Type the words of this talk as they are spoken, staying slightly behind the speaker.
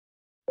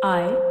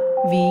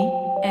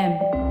IVM.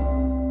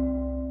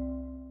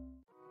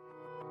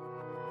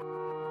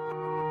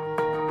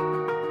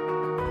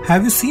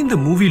 Have you seen the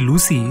movie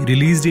Lucy,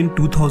 released in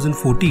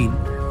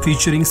 2014,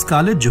 featuring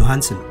Scarlett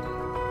Johansson?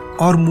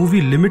 Or movie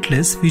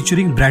Limitless,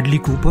 featuring Bradley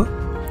Cooper?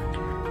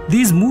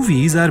 These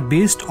movies are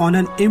based on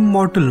an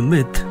immortal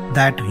myth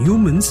that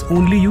humans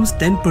only use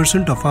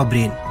 10% of our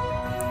brain.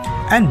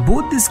 And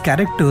both these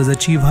characters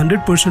achieve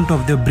 100%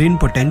 of their brain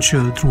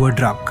potential through a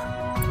drug.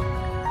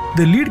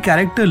 The lead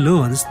character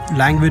learns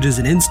language is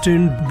an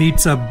instant,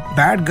 beats up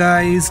bad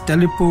guys,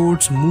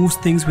 teleports, moves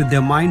things with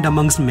their mind,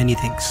 amongst many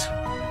things.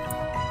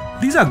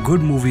 These are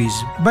good movies,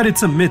 but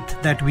it's a myth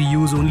that we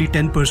use only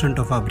 10%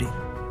 of our brain.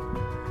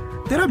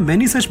 There are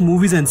many such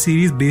movies and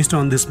series based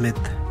on this myth,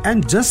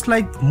 and just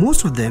like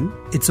most of them,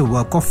 it's a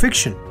work of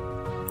fiction.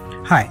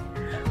 Hi,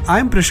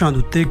 I'm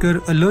Prashant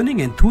Uttekar, a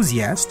learning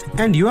enthusiast,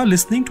 and you are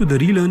listening to the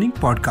Relearning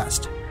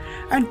Podcast.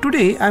 And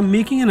today I'm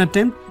making an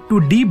attempt to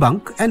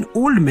debunk an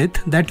old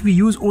myth that we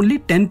use only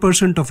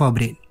 10% of our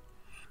brain.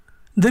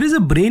 There is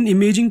a brain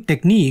imaging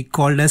technique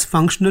called as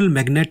functional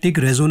magnetic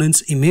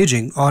resonance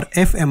imaging, or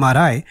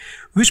fMRI,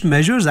 which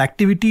measures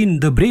activity in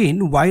the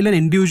brain while an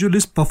individual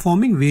is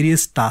performing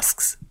various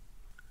tasks.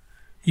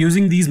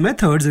 Using these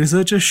methods,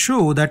 researchers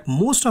show that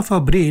most of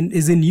our brain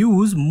is in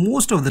use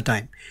most of the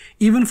time,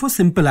 even for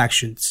simple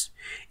actions.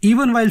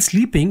 Even while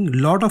sleeping, a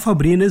lot of our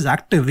brain is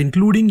active,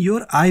 including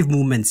your eye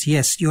movements.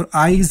 Yes, your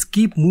eyes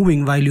keep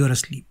moving while you are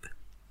asleep.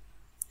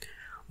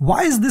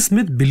 Why is this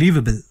myth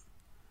believable?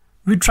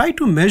 We try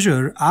to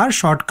measure our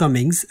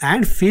shortcomings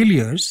and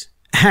failures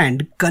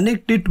and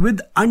connect it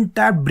with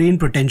untapped brain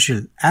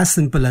potential, as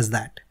simple as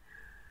that.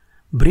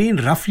 Brain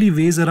roughly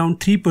weighs around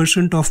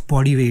 3% of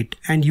body weight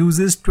and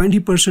uses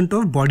 20%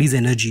 of body's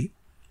energy.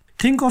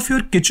 Think of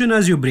your kitchen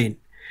as your brain.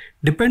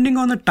 Depending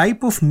on the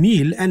type of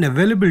meal and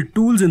available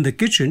tools in the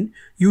kitchen,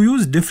 you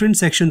use different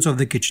sections of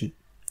the kitchen.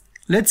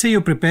 Let's say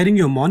you're preparing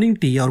your morning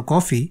tea or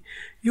coffee,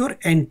 your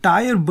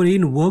entire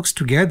brain works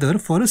together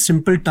for a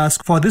simple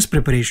task for this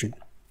preparation.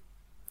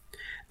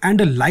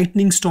 And a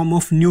lightning storm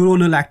of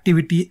neuronal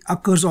activity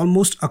occurs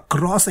almost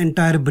across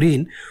entire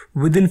brain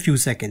within few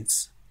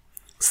seconds.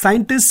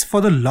 Scientists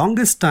for the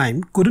longest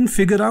time couldn't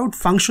figure out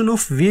function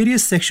of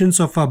various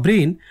sections of our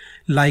brain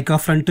like our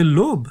frontal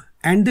lobe,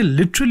 and they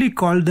literally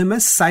called them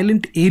as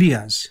silent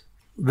areas.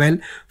 Well,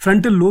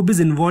 frontal lobe is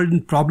involved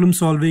in problem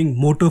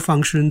solving, motor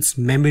functions,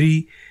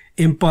 memory,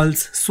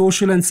 impulse,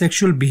 social and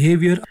sexual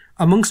behavior,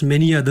 amongst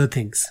many other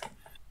things.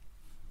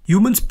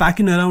 Humans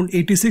pack in around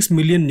 86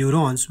 million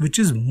neurons, which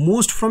is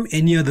most from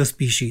any other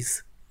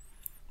species.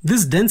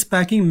 This dense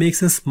packing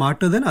makes us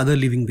smarter than other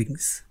living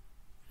beings.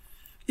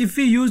 If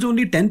we used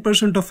only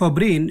 10% of our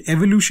brain,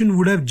 evolution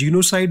would have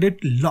genocided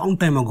long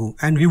time ago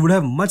and we would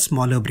have much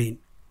smaller brain.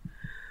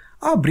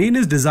 Our brain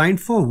is designed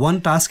for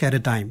one task at a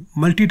time.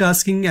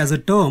 Multitasking as a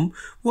term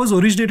was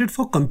originated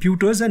for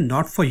computers and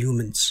not for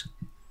humans.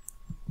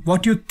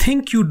 What you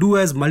think you do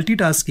as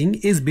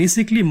multitasking is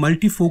basically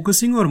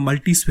multi-focusing or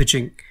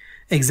multi-switching.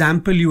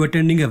 Example, you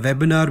attending a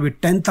webinar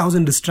with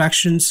 10,000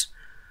 distractions.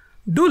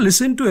 Do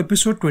listen to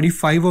episode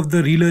 25 of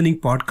the Relearning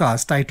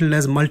Podcast titled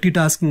as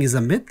Multitasking is a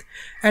Myth,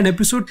 and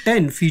episode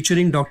 10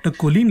 featuring Dr.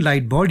 Colleen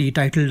Lightbody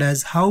titled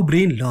as How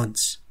Brain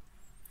Learns.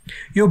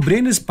 Your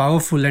brain is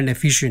powerful and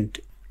efficient.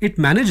 It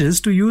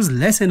manages to use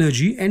less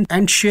energy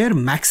and share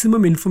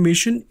maximum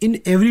information in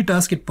every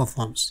task it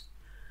performs.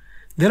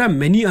 There are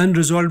many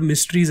unresolved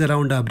mysteries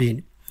around our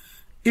brain.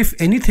 If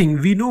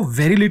anything, we know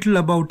very little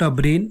about our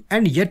brain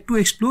and yet to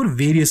explore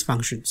various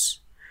functions.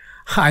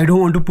 I don't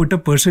want to put a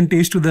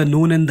percentage to the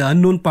known and the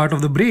unknown part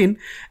of the brain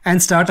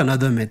and start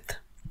another myth.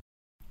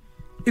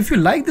 If you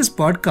like this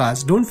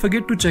podcast, don't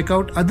forget to check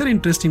out other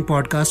interesting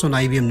podcasts on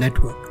IVM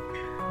Network.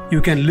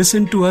 You can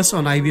listen to us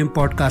on IVM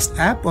Podcast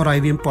app or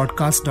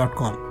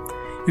ivmpodcast.com.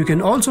 You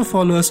can also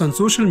follow us on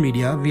social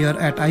media. We are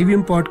at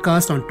IVM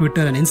Podcast on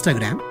Twitter and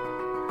Instagram.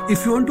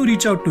 If you want to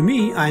reach out to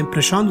me, I am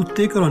Prashant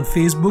Uttekar on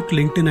Facebook,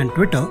 LinkedIn and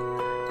Twitter,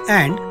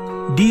 and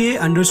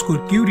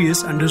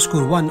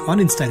DA_curious_1 on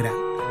Instagram.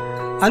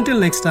 Until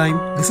next time,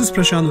 this is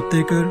Prashant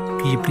Uttekar.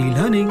 Keep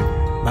relearning.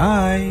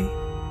 Bye.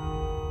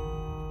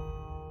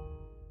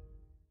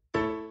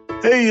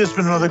 Hey, it's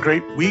been another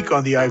great week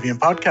on the IVM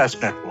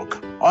Podcast Network.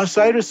 On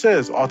Cyrus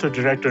Says,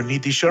 author-director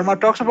Neeti Sharma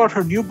talks about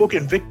her new book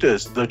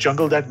Invictus, The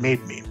Jungle That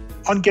Made Me.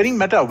 On Getting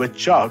Meta with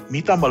Chuck,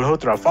 Meeta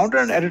Malhotra, founder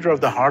and editor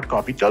of The Hard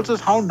Copy, tells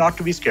us how not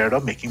to be scared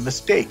of making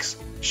mistakes.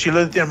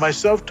 Sheila Aditya and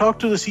myself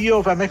talked to the CEO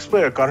of MX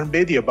Player, Karan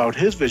Bedi, about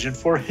his vision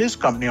for his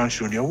company on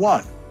Shunya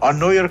One. On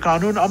Know Your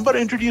Kanun, Amber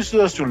introduces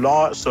us to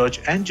law search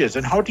engines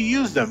and how to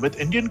use them with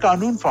Indian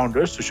Kanun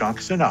founder Sushank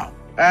Sinha.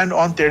 And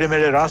on Tede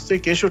Mere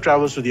Raaste, Keshav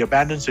travels to the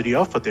abandoned city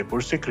of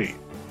Fatehpur Sikri.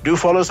 Do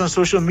follow us on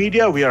social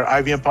media. We are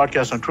IVM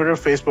Podcast on Twitter,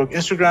 Facebook,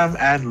 Instagram,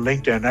 and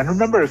LinkedIn. And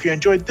remember, if you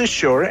enjoyed this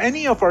show or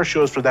any of our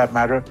shows for that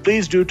matter,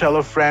 please do tell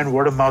a friend.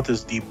 Word of mouth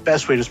is the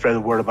best way to spread the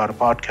word about a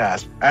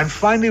podcast. And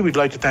finally, we'd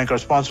like to thank our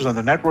sponsors on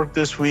the network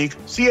this week: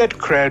 Ciet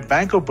Cred,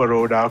 Bank of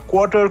Baroda,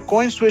 Quarter,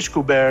 CoinSwitch,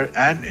 Kuber,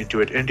 and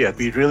Intuit India.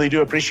 We really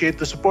do appreciate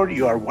the support.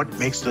 You are what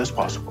makes this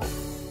possible.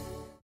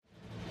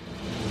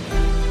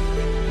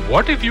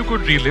 What if you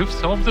could relive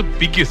some of the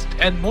biggest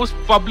and most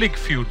public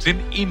feuds in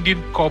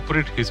Indian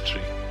corporate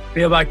history?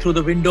 Peer back through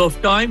the window of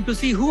time to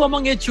see who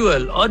among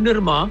HUL or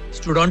Nirma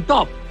stood on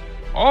top.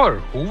 Or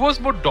who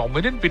was more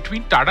dominant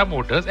between Tata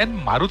Motors and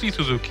Maruti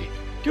Suzuki?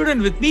 Tune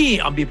in with me,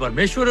 Ambi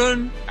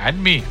Parmeshwaran.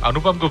 And me,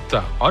 Anupam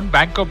Gupta, on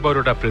Bank of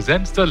Baroda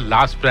presents The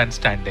Last Brand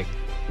Standing,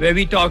 where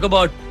we talk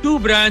about two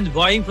brands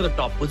vying for the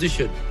top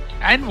position.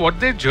 And what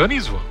their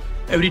journeys were.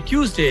 Every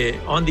Tuesday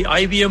on the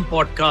IVM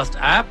Podcast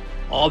app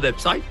or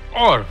website.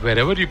 Or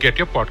wherever you get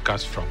your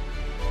podcast from.